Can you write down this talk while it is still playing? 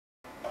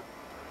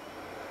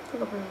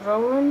It'll be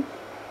rolling.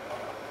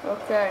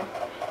 Okay.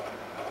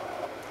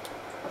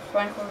 I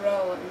think we're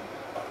rolling.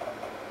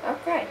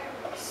 Okay.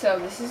 So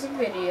this is a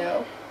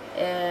video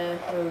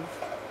of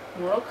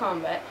Mortal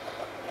Kombat.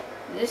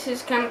 This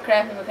is kind of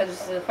crappy because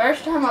it's the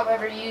first time I've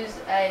ever used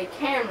a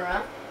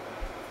camera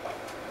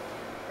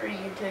for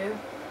YouTube.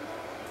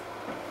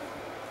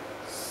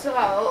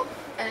 So,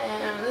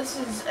 and this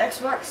is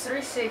Xbox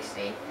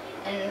 360,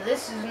 and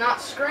this is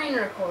not screen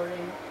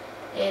recording.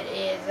 It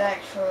is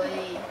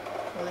actually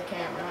for the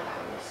camera,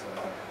 obviously,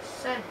 like I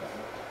said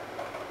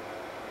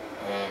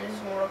that. And this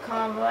is Mortal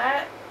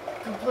Kombat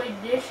Complete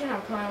Edition.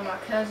 I'm playing with my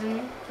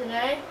cousin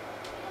today.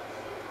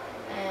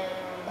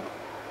 And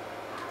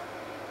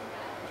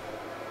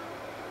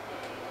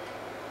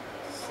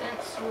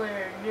since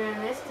we're doing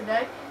this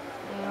today,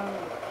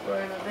 we're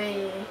going to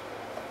be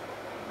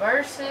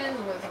versus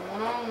with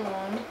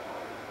one-on-one.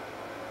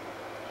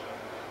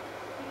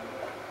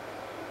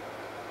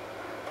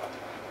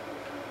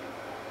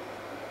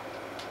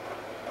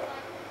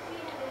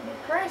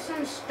 Press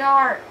and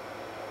start.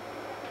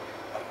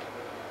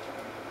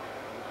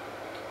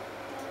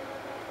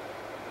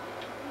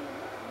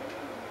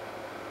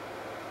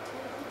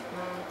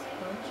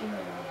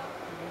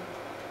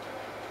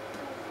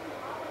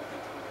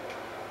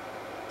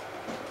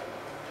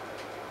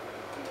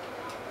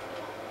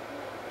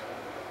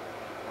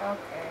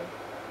 Okay.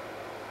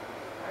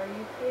 Are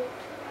you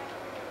picked?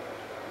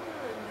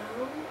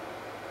 No.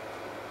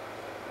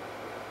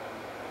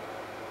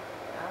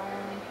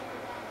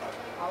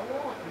 I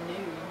want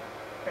new.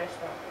 Press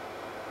stop.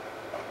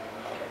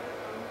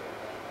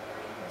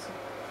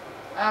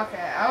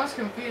 Okay, I was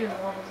confused. I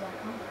was like,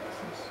 I'm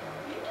pressing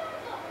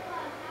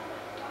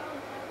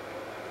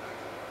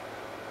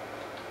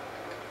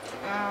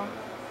start.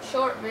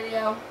 Short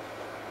video.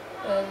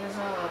 There's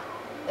a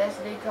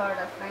SD card.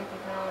 I think you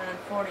can only run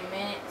 40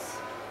 minutes.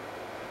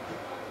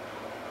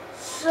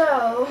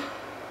 So,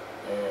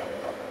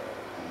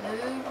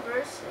 noob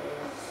versus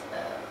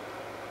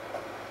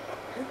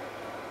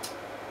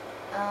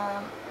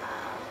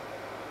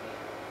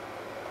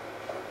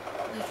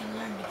we can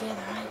learn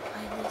together. I ain't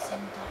played this in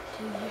like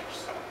 2 years.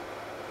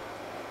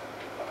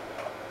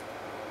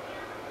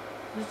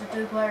 Just a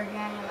 2-player game. I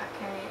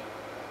can't.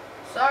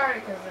 Sorry,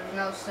 because there's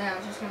no sound.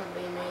 It's just gonna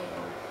be me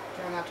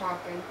during my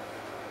talking.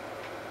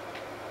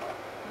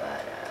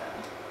 But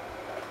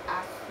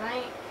I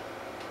think.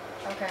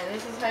 Okay,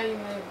 this is how you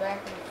move back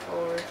and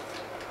forth.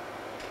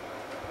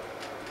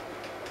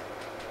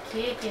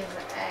 Kick is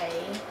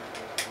A.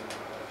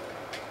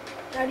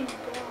 How do you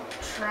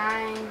block?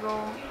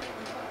 Triangle.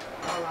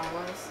 Hold on,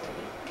 let me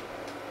see.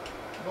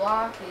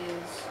 Block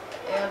is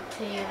LT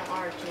and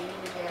RT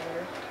together.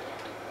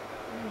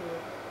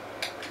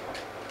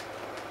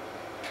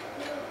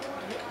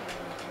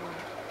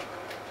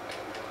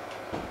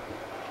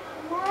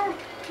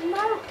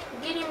 No,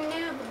 get him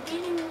noob,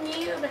 get him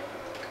noob.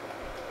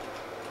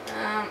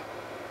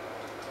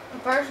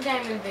 First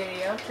gaming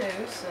video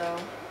too, so.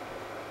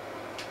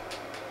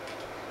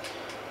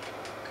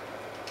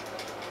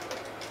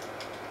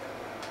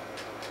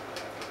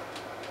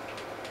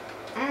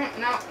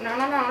 No. I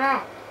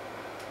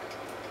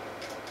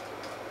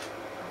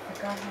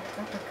forgot how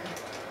to uppercut.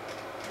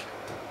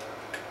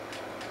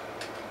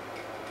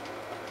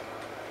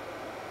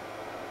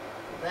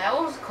 That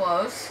was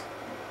close.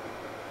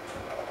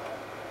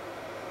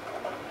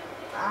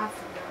 I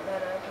forgot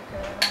that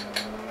uppercut.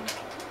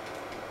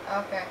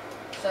 Okay,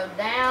 so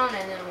down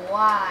and then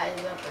Y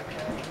is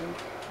uppercutting.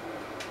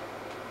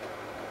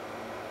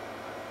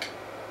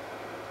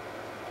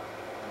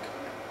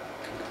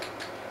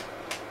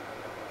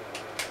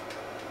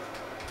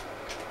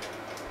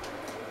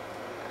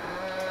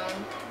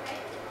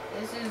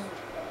 This is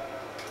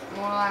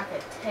more like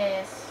a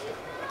test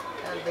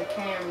of the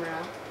camera.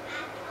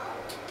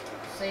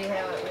 See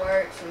how it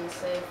works and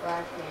see if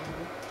I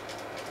can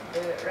do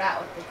it right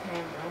with the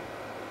camera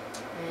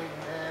and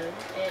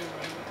editing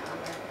and all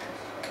that kind of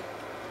stuff.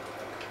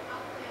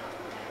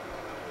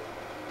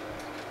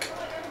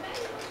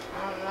 I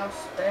don't know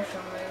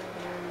special moves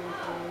or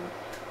anything.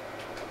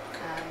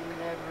 I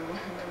never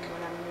remember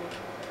what I'm doing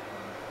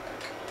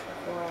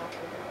before I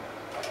forgot.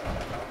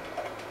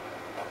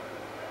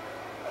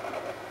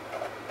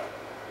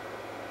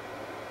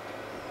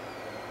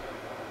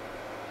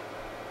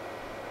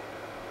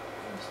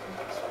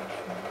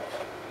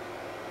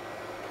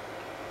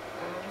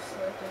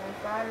 Select any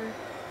fighter.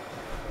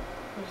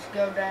 Just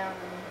go down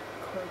and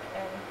click A.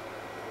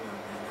 No,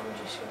 man, I'm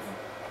just gonna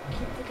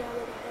keep the guy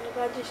that I have.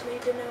 I just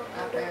need to know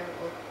how okay, to.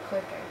 well,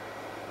 click A.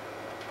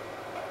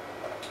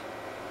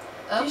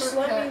 Just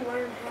Uppercut. let me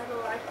learn how to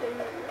like do it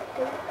real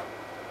quick.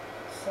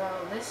 So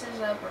this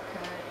is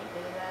uppercut. You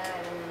do that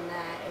and then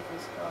that if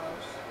it's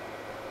close.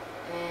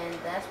 And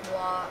that's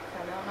block.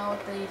 I don't know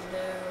what these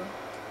do.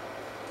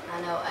 I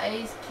know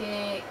A's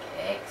kick,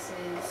 X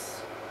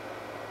is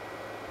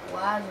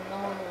Y is a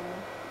normal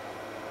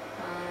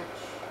punch,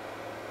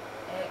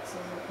 X is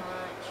a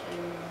punch,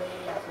 and B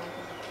I think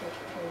is a kick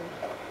too.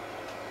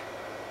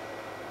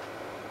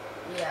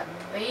 Yeah,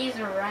 B's a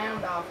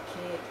round off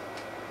kick.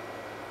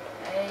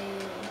 A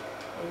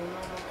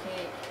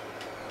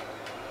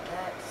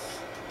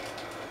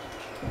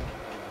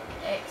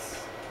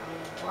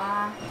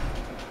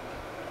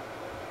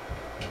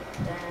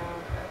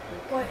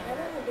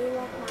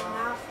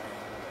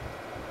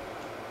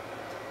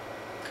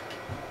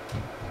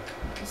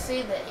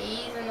see the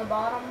E's in the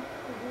bottom?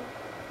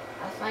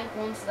 I think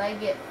once they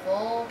get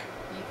full,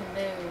 you can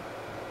do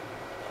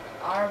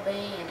RB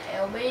and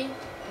LB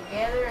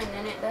together, and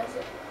then it does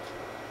it.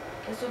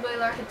 This will be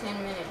like a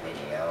 10-minute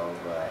video,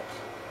 but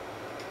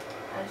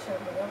I just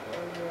hope it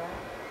uploads right.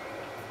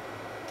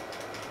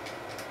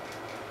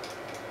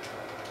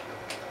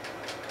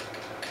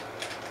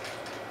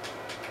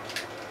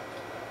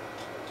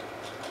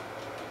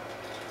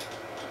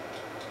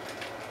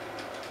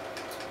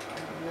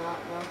 Not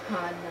know how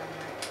I've done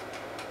that.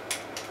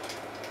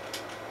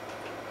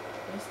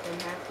 Just in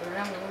half the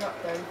round, we got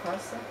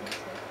 35 seconds.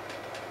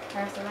 So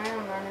half the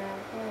round, running out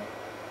of play.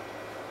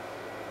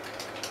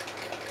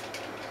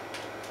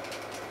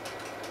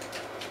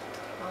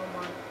 Oh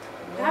my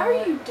God. How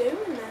are you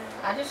doing that?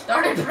 I just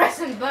started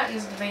pressing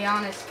buttons, to be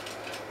honest.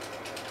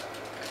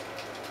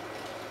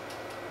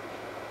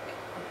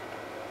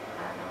 I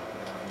don't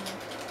know.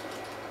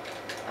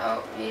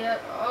 Oh, yeah.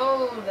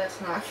 Oh, that's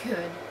not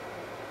good.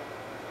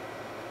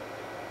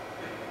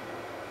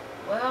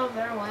 Well,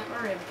 there went my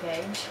rib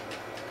cage.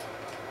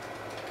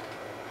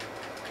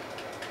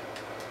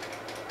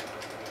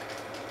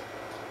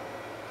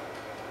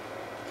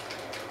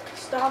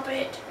 Stop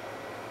it.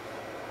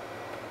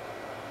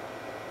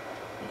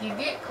 If you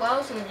get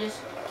close and just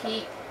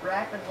keep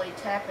rapidly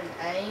tapping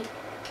A,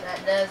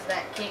 that does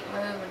that kick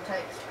move and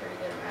takes a pretty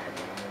good amount of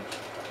damage.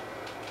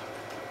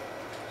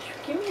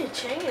 Give me a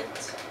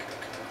chance.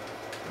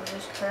 I'm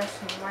just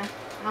pressing my...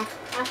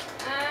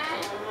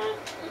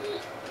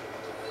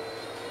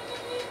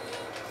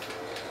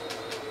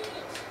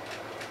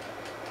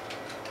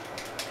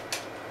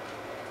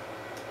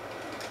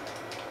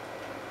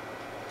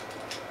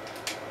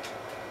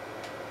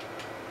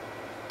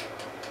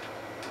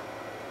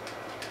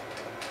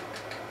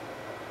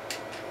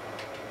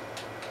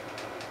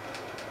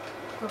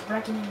 We're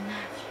breaking in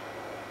half.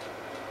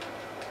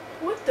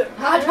 What the?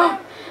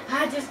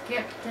 I just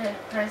kept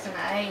pressing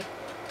A.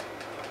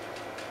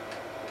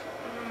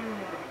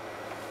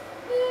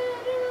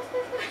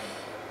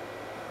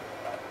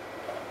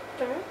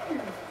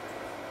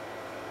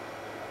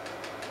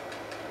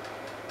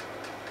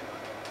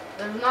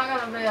 There's not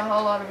going to be a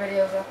whole lot of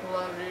videos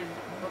uploaded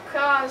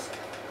because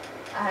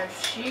I have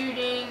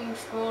shooting,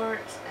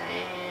 sports,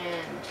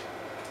 and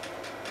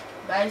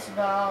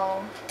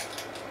baseball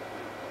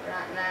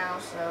right now,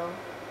 so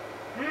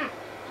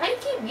how do you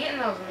keep getting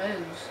those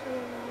moves?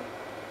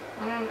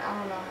 I don't know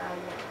how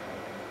to get them.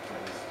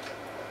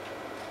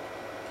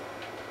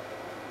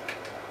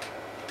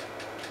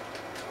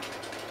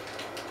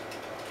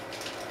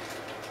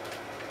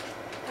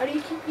 How do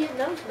you keep getting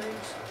those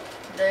moves?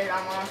 Dude,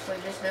 I'm honestly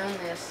just doing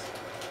this.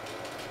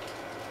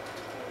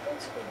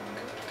 That's good.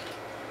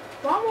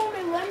 Why won't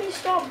it let me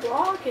stop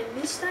blocking?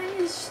 This thing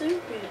is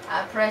stupid.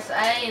 I press A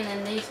and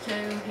then these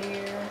two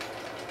here.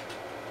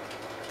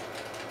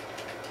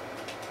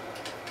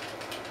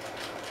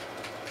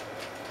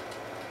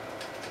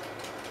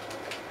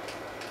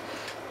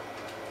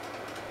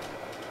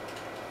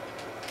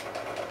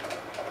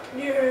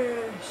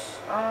 Yes.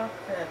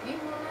 Okay, you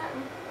won that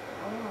one.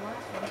 I won the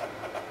last one.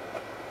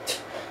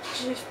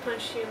 She just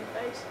punched you in the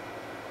face.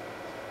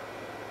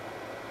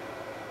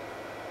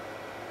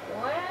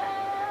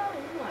 Well,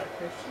 you might have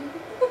pushed you.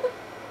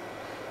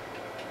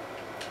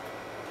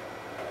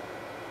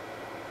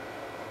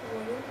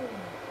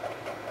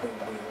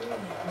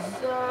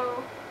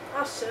 So,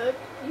 I suck.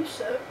 You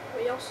suck.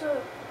 We all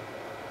suck.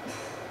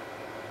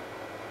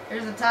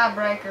 here's a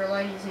tiebreaker,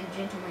 ladies and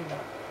gentlemen.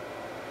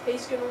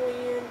 He's gonna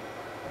win.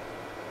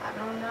 I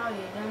don't know,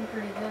 you done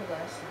pretty good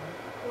last time.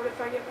 What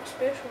if I get my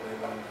special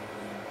move on you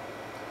again?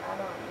 I don't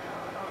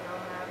know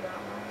how I got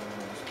mine.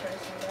 I'm just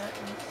pressing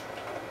buttons.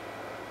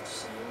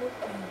 Same with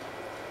me.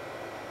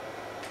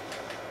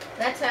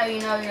 That's how you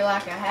know you're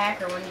like a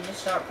hacker, when you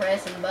just start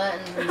pressing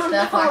buttons and Oh,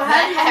 stuff no, like how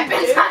that did you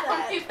happens. do I that?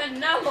 don't even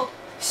know.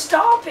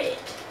 Stop it!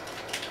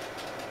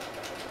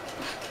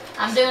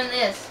 I'm doing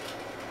this.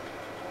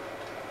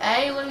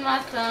 A with my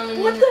thumb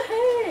and What then the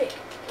heck?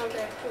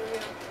 Okay, here we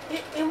go.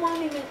 It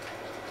won't even.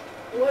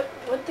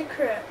 What the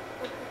crap?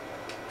 Okay.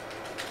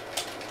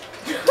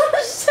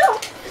 So.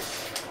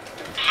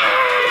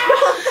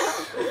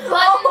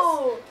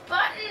 buttons,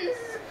 buttons,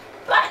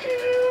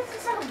 buttons.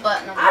 It's not a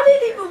button. I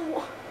didn't even.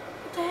 What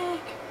the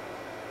heck?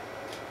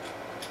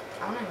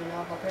 I don't even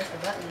know if I pressed the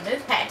button to do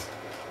that.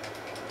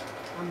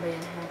 I'm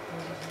being hacked.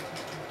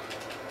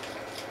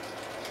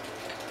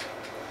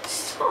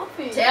 Stop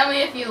it. Tell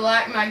me if you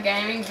like my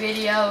gaming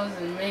videos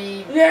and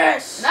me.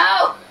 Yes.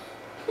 No.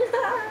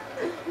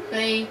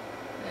 Me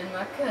and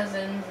my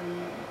cousins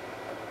and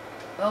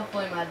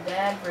hopefully my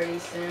dad pretty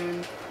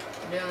soon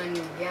doing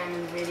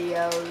gaming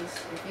videos.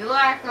 If you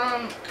like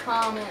them,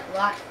 comment,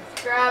 like,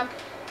 subscribe,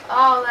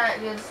 all that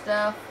good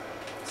stuff.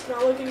 It's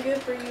not looking good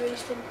for you,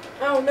 Easton.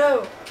 Oh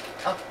no.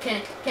 Oh,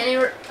 can he?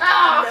 Oh No.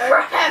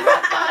 crap! I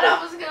thought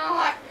I was gonna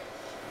like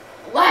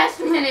last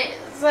minute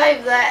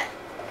save that.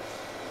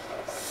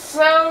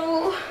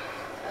 So,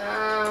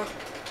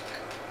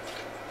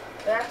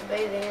 that would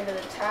be the end of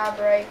the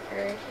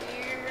tiebreaker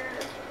here.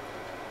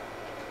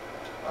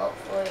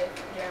 Hopefully, if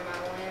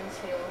Jeremiah wins.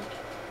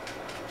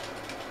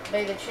 he'll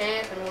be the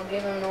champ, and we'll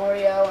give him an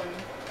Oreo, and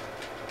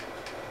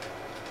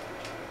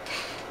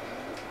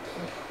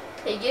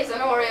he gets an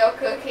Oreo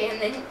cookie,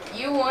 and then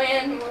you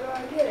win. What do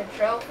I get? A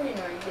trophy?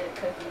 No, you get a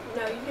cookie.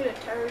 No, you get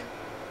a turd.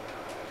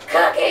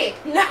 Cookie!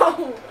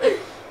 No.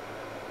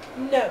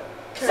 No.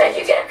 Said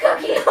you get a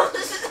cookie!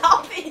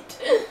 Stop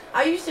it.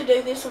 I used to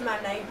do this with my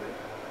neighbor.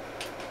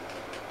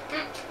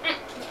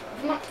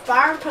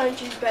 Fire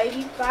punches,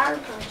 baby. Fire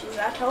punches.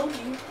 I told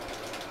you.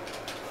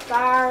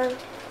 Fire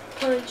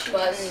punches.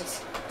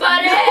 Buttons.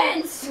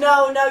 Buttons!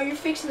 No, you're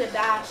fixing to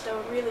die, so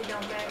it really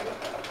don't matter.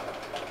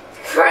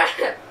 Crap!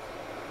 Yes.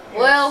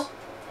 Well,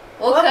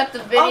 we'll cut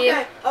the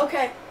video.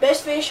 Okay.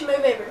 Best finishing move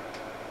ever.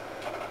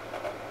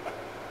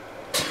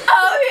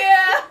 Oh,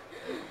 yeah!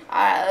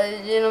 Alright, ladies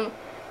and gentlemen,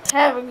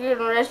 have a good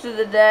rest of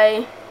the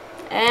day,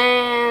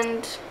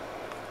 and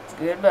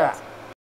goodbye.